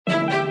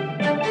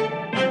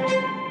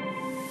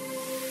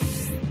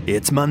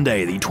It's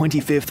Monday, the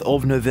 25th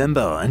of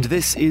November, and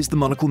this is the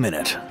Monocle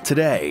Minute.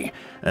 Today,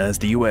 as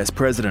the US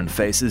president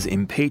faces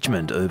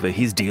impeachment over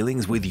his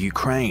dealings with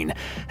Ukraine,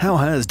 how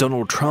has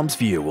Donald Trump's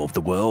view of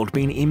the world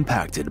been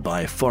impacted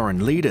by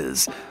foreign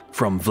leaders?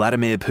 From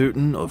Vladimir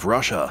Putin of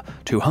Russia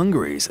to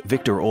Hungary's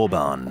Viktor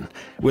Orban.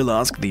 We'll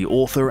ask the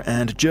author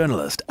and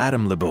journalist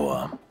Adam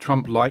Labor.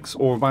 Trump likes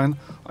Orban,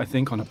 I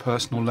think, on a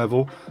personal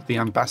level. The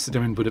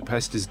ambassador in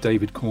Budapest is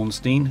David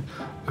Kornstein,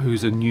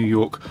 who's a New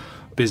York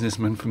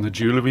businessman from the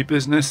jewellery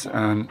business,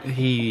 and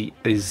he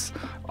is,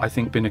 I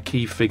think, been a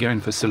key figure in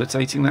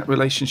facilitating that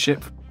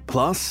relationship.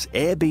 Plus,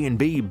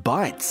 Airbnb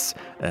bites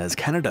as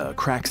Canada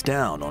cracks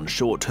down on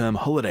short-term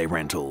holiday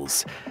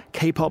rentals.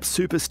 K-pop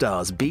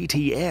superstars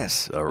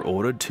BTS are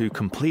ordered to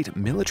complete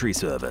military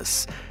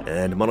service.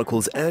 And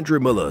Monocle's Andrew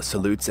Muller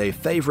salutes a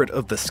favourite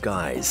of the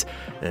skies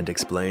and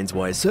explains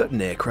why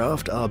certain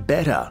aircraft are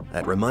better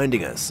at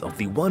reminding us of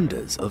the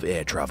wonders of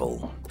air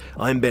travel.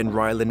 I'm Ben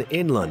Ryland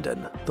in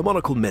London. The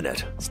Monocle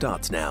Minute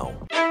starts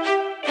now.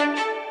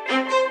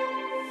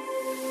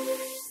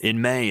 In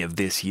May of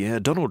this year,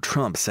 Donald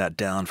Trump sat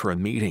down for a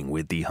meeting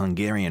with the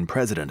Hungarian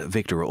president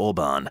Viktor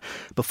Orban.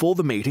 Before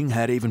the meeting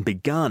had even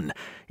begun,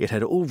 it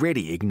had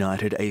already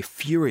ignited a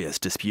furious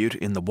dispute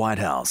in the White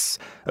House.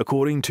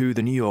 According to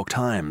the New York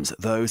Times,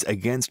 those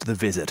against the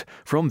visit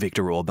from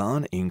Viktor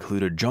Orban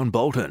included John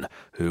Bolton,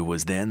 who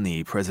was then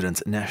the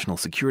president's national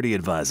security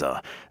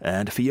advisor,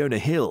 and Fiona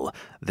Hill,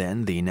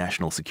 then the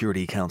National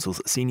Security Council's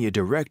senior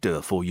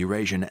director for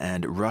Eurasian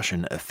and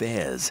Russian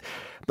affairs.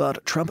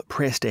 But Trump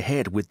pressed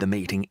ahead with the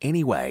meeting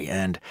anyway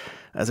and,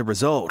 as a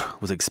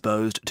result, was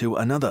exposed to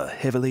another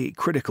heavily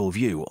critical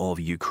view of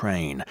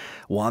Ukraine,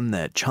 one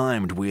that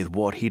chimed with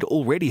what he'd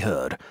already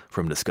heard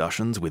from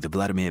discussions with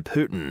Vladimir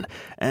Putin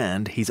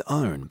and his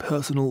own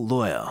personal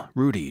lawyer,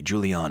 Rudy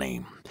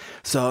Giuliani.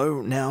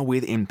 So, now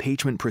with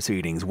impeachment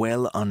proceedings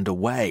well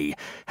underway,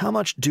 how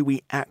much do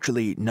we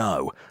actually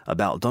know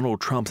about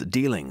Donald Trump's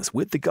dealings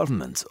with the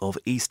governments of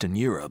Eastern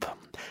Europe?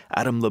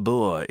 Adam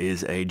Labor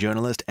is a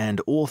journalist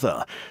and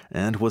author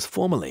and was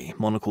formerly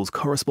Monocle's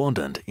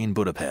correspondent in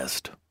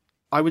Budapest.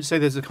 I would say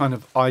there's a kind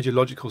of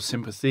ideological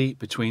sympathy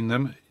between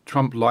them.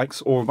 Trump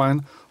likes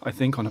Orban, I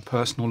think, on a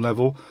personal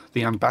level.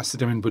 The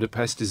ambassador in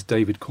Budapest is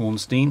David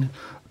Kornstein,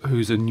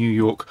 who's a New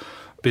York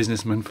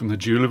businessman from the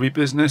jewellery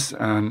business,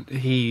 and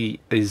he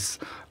is,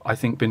 I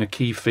think, been a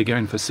key figure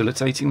in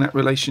facilitating that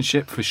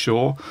relationship for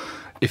sure.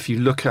 If you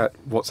look at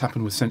what's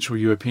happened with Central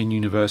European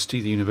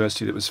University, the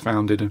university that was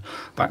founded and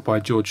backed by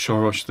George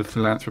Soros, the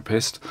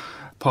philanthropist,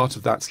 part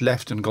of that's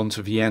left and gone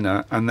to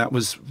Vienna, and that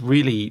was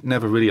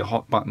never really a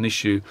hot button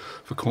issue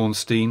for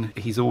Kornstein.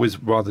 He's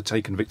always rather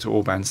taken Viktor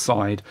Orban's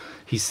side.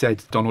 He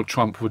said Donald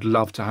Trump would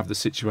love to have the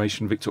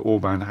situation Viktor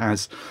Orban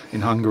has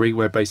in Hungary,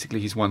 where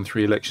basically he's won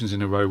 3 elections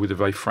in a row with a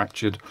very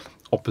fractured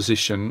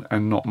opposition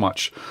and not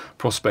much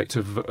prospect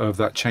of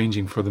that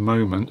changing for the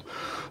moment.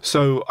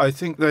 So I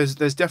think there's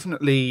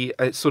definitely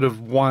a sort of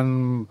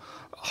one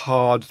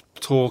hard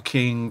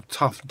talking,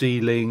 tough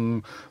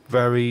dealing,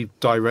 very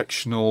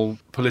directional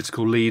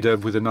political leader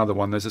with another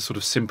one. There's a sort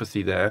of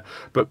sympathy there.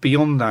 But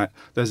beyond that,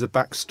 there's a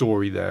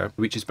backstory there,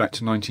 which is back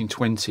to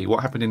 1920.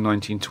 What happened in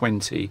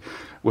 1920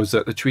 was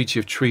that the Treaty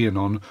of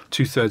Trianon,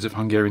 2/3 of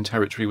Hungarian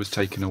territory was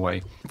taken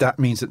away. That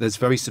means that there's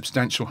very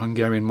substantial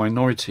Hungarian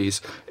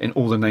minorities in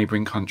all the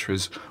neighbouring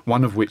countries,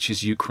 one of which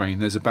is Ukraine.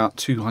 There's about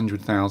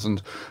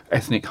 200,000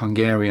 ethnic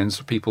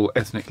Hungarians, people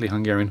ethnically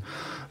Hungarian,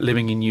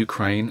 living in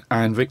Ukraine,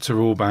 and Viktor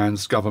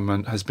Orban's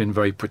government has been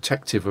very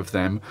protective of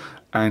them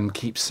and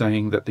keeps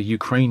saying that the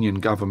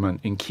Ukrainian government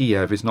in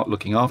Kiev is not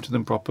looking after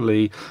them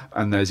properly,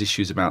 and there's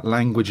issues about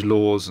language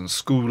laws and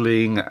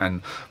schooling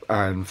and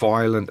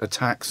violent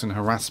attacks and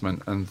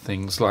harassment and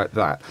things like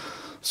that.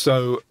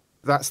 So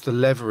that's the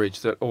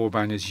leverage that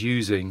Orban is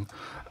using.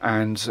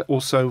 And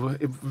also,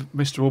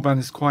 Mr. Orban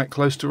is quite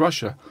close to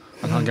Russia.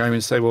 And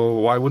Hungarians say, well,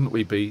 why wouldn't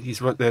we be?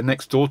 He's right there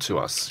next door to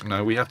us. You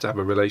know, we have to have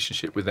a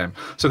relationship with them.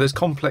 So there's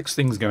complex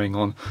things going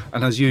on.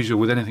 And as usual,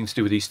 with anything to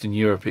do with Eastern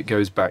Europe, it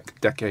goes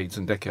back decades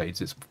and decades.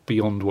 It's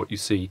beyond what you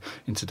see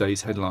in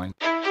today's headline.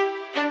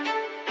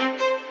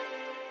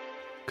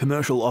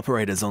 Commercial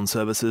operators on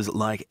services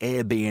like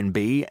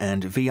Airbnb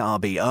and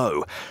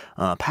VRBO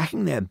are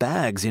packing their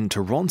bags in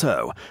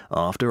Toronto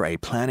after a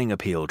planning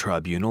appeal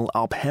tribunal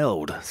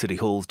upheld City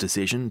Hall's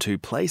decision to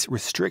place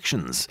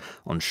restrictions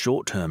on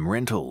short-term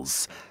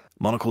rentals.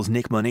 Monocle's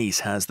Nick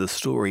Moniz has the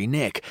story.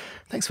 Nick,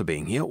 thanks for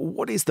being here.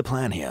 What is the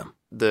plan here?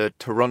 The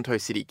Toronto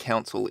City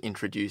Council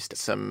introduced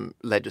some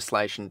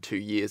legislation 2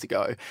 years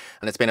ago,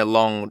 and it's been a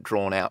long,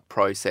 drawn-out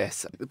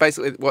process.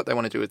 Basically, what they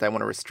want to do is they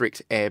want to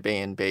restrict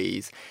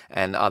Airbnbs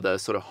and other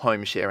sort of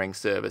home-sharing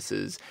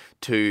services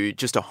to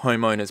just a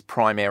homeowner's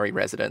primary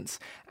residence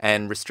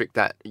and restrict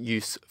that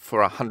use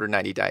for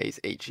 180 days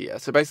each year.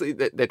 So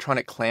basically, they're trying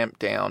to clamp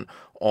down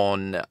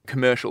on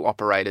commercial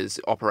operators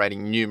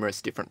operating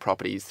numerous different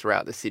properties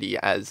throughout the city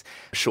as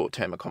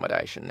short-term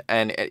accommodation.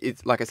 And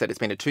it's, like I said, it's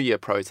been a 2-year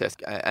process,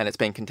 and it's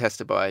been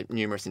contested by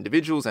numerous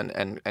individuals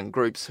and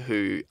groups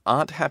who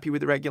aren't happy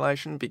with the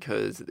regulation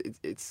because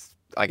it's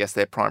I guess,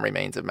 their primary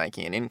means of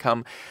making an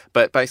income.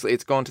 But basically,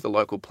 it's gone to the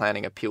local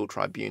planning appeal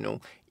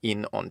tribunal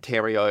in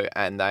Ontario,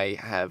 and they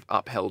have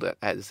upheld it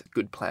as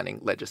good planning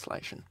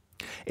legislation.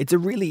 It's a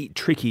really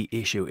tricky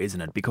issue,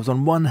 isn't it? Because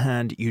on one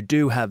hand, you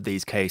do have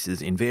these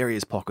cases in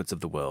various pockets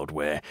of the world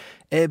where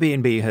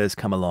Airbnb has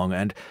come along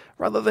and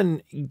rather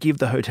than give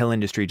the hotel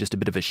industry just a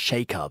bit of a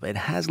shake-up, it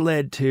has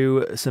led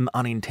to some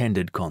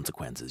unintended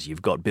consequences.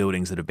 You've got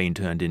buildings that have been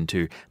turned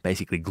into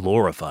basically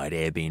glorified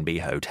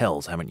Airbnb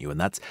hotels, haven't you? And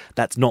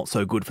that's not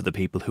so good for the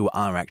people who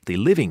are actually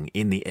living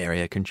in the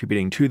area,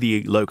 contributing to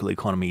the local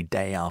economy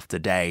day after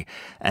day.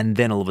 And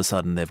then all of a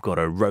sudden they've got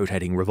a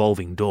rotating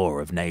revolving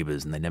door of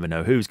neighbours and they never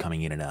know who's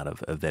coming in and out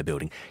of their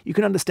building. You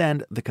can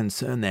understand the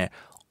concern there.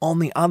 On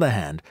the other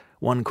hand,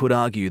 one could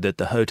argue that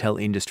the hotel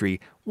industry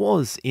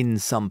was, in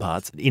some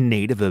parts, in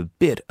need of a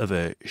bit of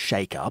a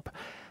shake-up.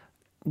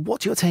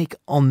 What's your take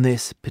on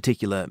this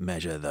particular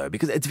measure, though?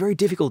 Because it's very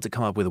difficult to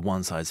come up with a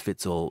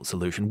one-size-fits-all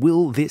solution.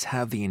 Will this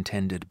have the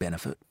intended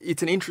benefit?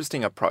 It's an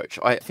interesting approach.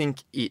 I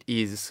think it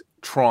is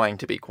trying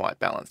to be quite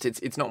balanced.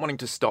 It's not wanting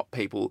to stop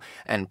people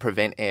and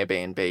prevent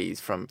Airbnbs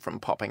from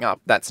popping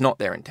up. That's not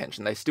their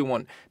intention. They still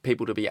want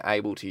people to be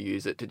able to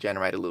use it to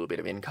generate a little bit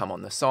of income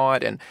on the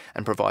side and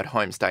provide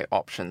homestay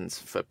options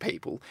for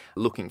people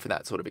looking for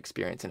that sort of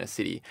experience in a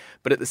city.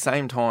 But at the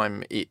same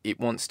time, it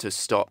wants to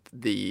stop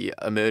the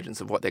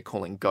emergence of what they're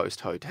calling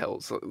ghost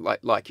hotels,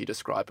 like you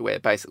described, where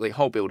basically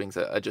whole buildings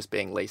are just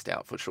being leased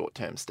out for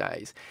short-term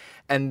stays.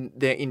 And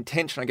their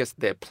intention, I guess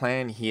their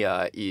plan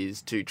here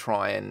is to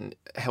try and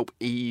help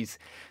ease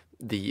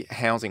the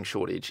housing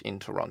shortage in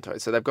Toronto.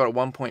 So they've got a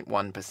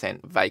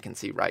 1.1%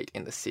 vacancy rate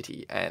in the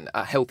city, and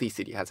a healthy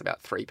city has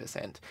about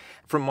 3%.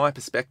 From my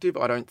perspective,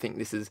 I don't think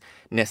this is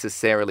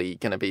necessarily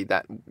going to be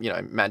that,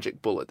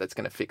 magic bullet that's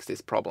going to fix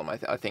this problem. I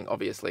think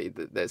obviously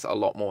there's a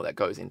lot more that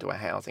goes into a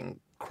housing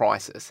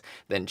crisis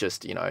than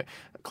just,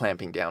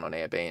 clamping down on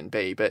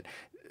Airbnb. But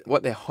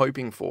what they're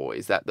hoping for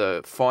is that the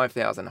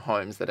 5,000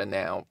 homes that are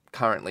now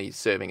currently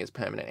serving as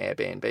permanent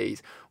Airbnbs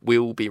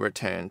will be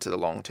returned to the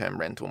long-term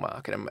rental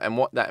market. And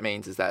what that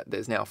means is that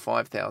there's now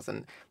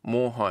 5,000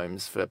 more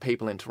homes for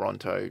people in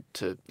Toronto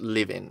to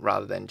live in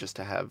rather than just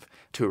to have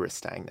tourists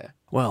staying there.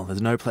 Well,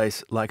 there's no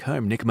place like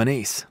home. Nick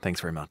Moniz,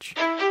 thanks very much.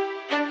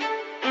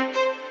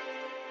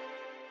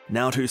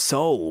 Now to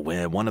Seoul,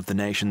 where one of the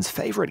nation's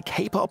favourite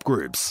K-pop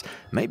groups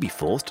may be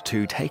forced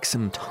to take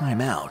some time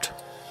out.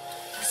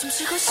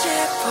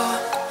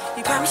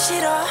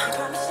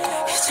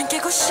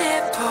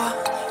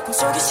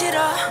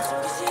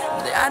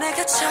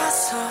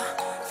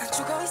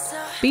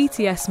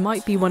 BTS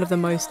might be one of the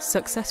most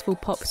successful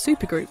pop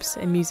supergroups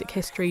in music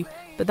history,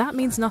 but that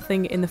means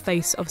nothing in the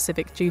face of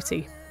civic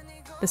duty.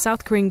 The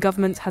South Korean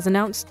government has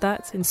announced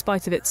that, in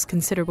spite of its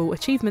considerable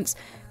achievements,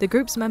 the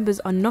group's members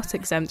are not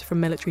exempt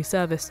from military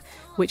service,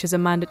 which is a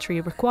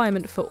mandatory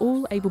requirement for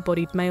all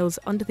able-bodied males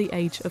under the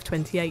age of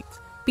 28.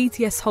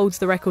 BTS holds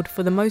the record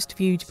for the most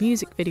viewed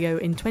music video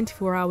in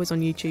 24 hours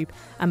on YouTube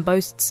and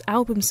boasts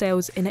album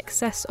sales in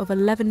excess of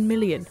 11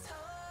 million.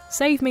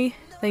 Save me,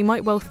 they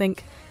might well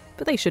think,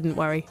 but they shouldn't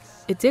worry.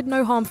 It did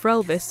no harm for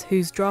Elvis,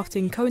 whose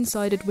drafting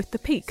coincided with the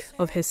peak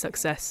of his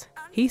success.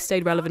 He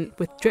stayed relevant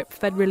with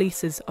drip-fed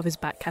releases of his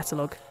back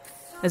catalogue.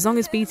 As long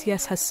as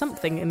BTS has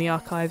something in the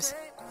archives,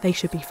 they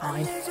should be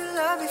fine.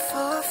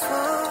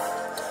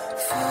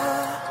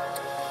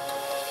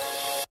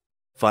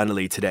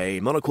 Finally today,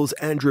 Monocle's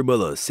Andrew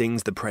Muller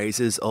sings the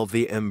praises of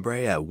the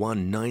Embraer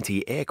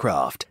 190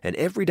 aircraft, an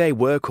everyday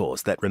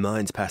workhorse that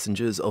reminds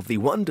passengers of the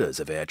wonders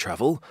of air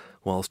travel,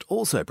 whilst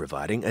also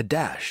providing a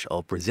dash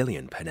of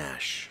Brazilian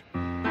panache.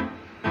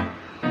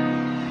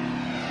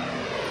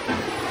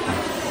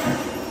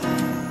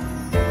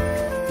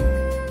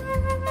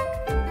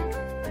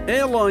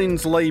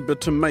 Airlines labour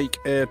to make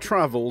air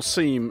travel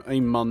seem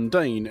a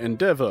mundane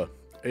endeavour.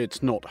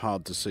 It's not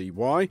hard to see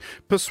why,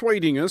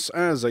 persuading us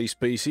as a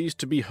species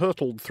to be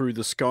hurtled through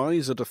the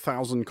skies at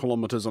 1,000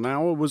 kilometres an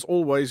hour was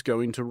always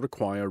going to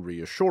require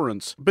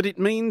reassurance. But it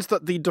means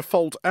that the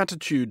default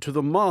attitude to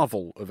the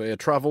marvel of air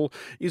travel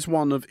is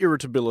one of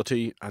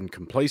irritability and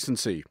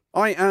complacency.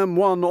 I am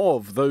one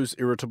of those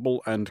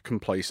irritable and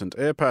complacent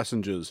air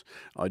passengers.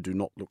 I do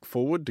not look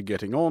forward to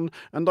getting on,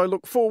 and I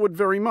look forward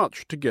very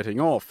much to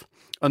getting off.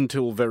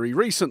 Until very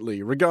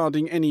recently,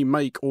 regarding any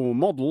make or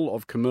model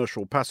of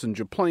commercial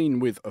passenger plane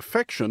with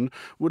affection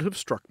would have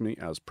struck me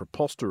as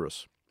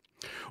preposterous.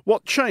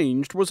 What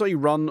changed was a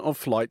run of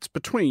flights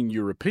between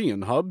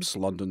European hubs,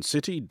 London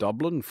City,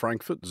 Dublin,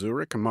 Frankfurt,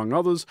 Zurich, among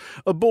others,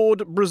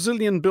 aboard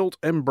Brazilian-built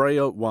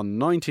Embraer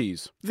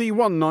 190s. The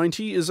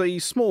 190 is a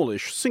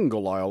smallish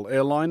single-aisle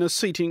airliner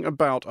seating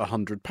about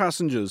 100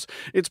 passengers.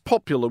 It's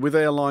popular with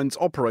airlines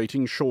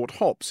operating short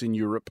hops in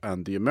Europe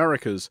and the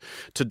Americas.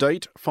 To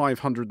date,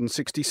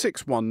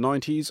 566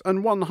 190s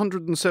and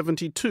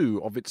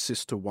 172 of its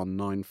sister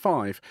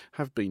 195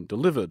 have been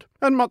delivered.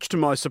 And much to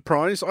my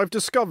surprise, I've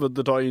discovered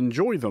that I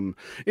enjoy them.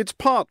 It's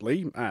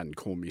partly, and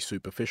call me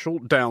superficial,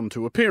 down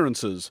to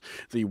appearances.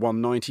 The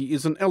 190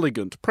 is an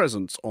elegant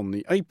presence on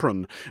the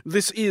apron.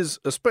 This is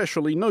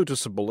especially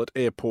noticeable at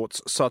airports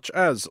such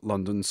as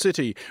London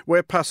City,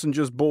 where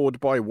passengers board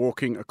by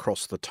walking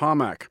across the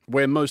tarmac.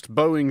 Where most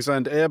Boeings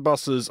and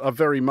Airbuses are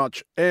very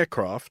much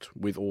aircraft,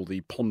 with all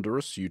the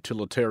ponderous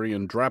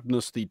utilitarian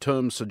drabness the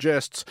term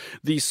suggests,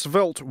 the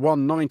svelte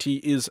 190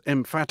 is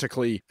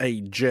emphatically a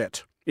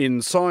jet.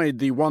 Inside,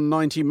 the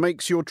 190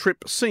 makes your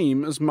trip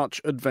seem as much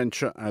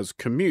adventure as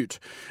commute.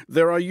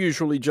 There are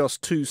usually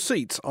just 2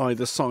 seats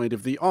either side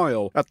of the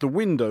aisle. At the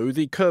window,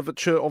 the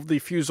curvature of the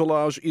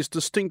fuselage is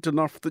distinct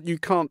enough that you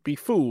can't be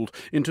fooled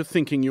into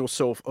thinking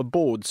yourself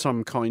aboard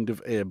some kind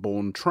of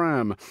airborne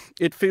tram.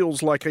 It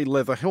feels like a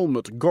leather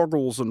helmet,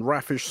 goggles and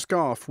raffish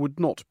scarf would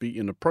not be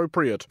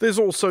inappropriate. There's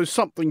also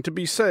something to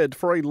be said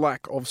for a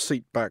lack of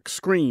seat-back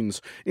screens,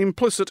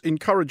 implicit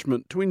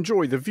encouragement to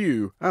enjoy the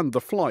view and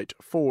the flight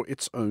for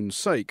its own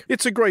sake.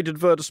 It's a great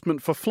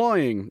advertisement for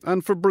flying,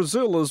 and for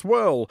Brazil as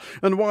well,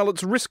 and while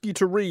it's risky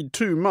to read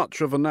too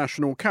much of a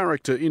national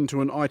character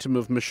into an item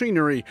of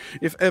machinery,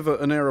 if ever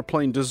an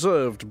aeroplane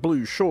deserved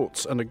blue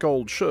shorts and a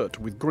gold shirt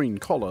with green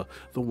collar,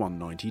 the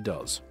 190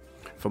 does.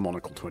 For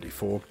Monocle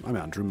 24, I'm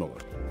Andrew Muller.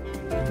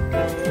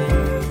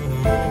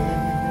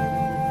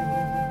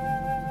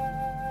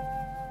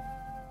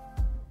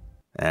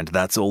 And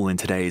that's all in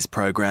today's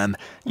program.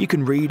 You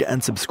can read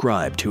and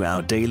subscribe to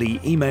our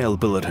daily email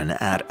bulletin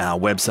at our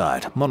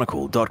website,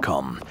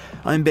 monocle.com.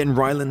 I'm Ben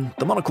Ryland.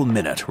 The Monocle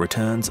Minute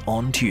returns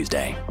on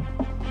Tuesday.